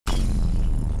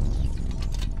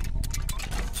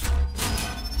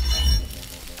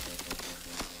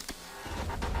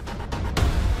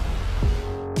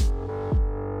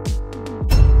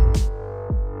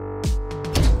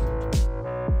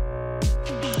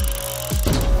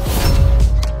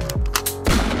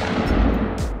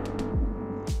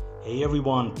Hey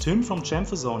everyone, Tim from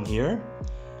ChamferZone here.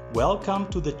 Welcome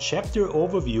to the chapter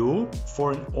overview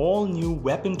for an all-new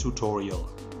weapon tutorial.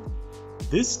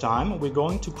 This time we're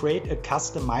going to create a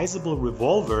customizable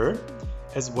revolver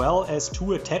as well as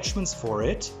two attachments for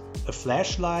it, a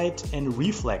flashlight and a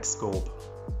reflex scope.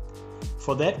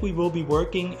 For that we will be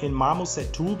working in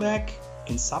Marmoset Toolbag,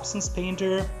 in Substance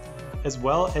Painter, as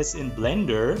well as in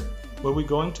Blender, where we're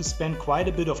going to spend quite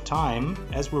a bit of time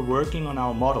as we're working on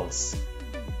our models.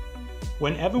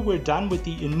 Whenever we're done with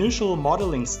the initial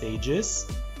modeling stages,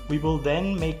 we will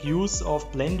then make use of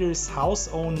Blender's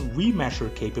house-own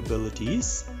remeasure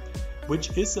capabilities,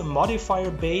 which is a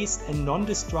modifier-based and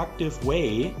non-destructive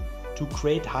way to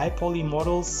create high-poly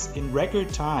models in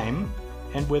record time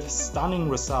and with stunning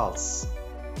results.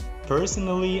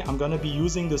 Personally, I'm gonna be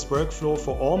using this workflow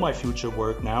for all my future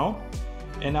work now,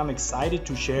 and I'm excited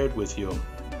to share it with you.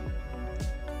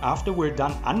 After we're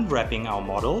done unwrapping our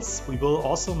models, we will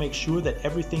also make sure that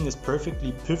everything is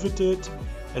perfectly pivoted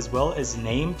as well as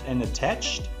named and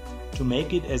attached to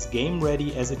make it as game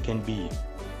ready as it can be.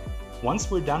 Once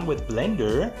we're done with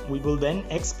Blender, we will then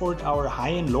export our high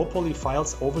and low poly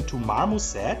files over to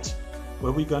Marmoset,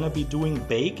 where we're gonna be doing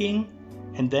baking,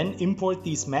 and then import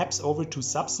these maps over to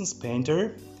Substance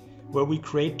Painter, where we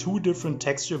create two different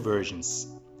texture versions.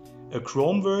 A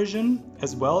chrome version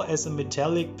as well as a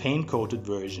metallic paint coated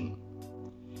version.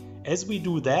 As we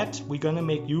do that, we're gonna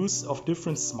make use of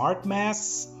different smart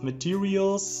masks,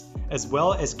 materials, as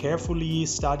well as carefully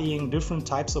studying different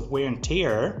types of wear and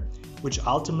tear, which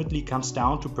ultimately comes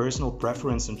down to personal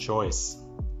preference and choice.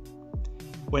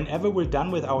 Whenever we're done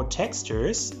with our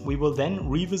textures, we will then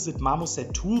revisit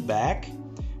Marmoset Toolbag,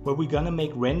 where we're gonna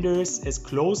make renders as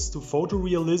close to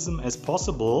photorealism as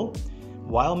possible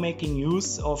while making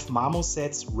use of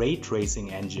Marmoset's ray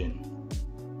tracing engine.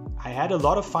 I had a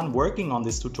lot of fun working on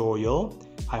this tutorial.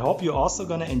 I hope you're also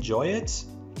gonna enjoy it.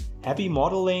 Happy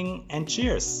modeling and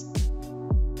cheers!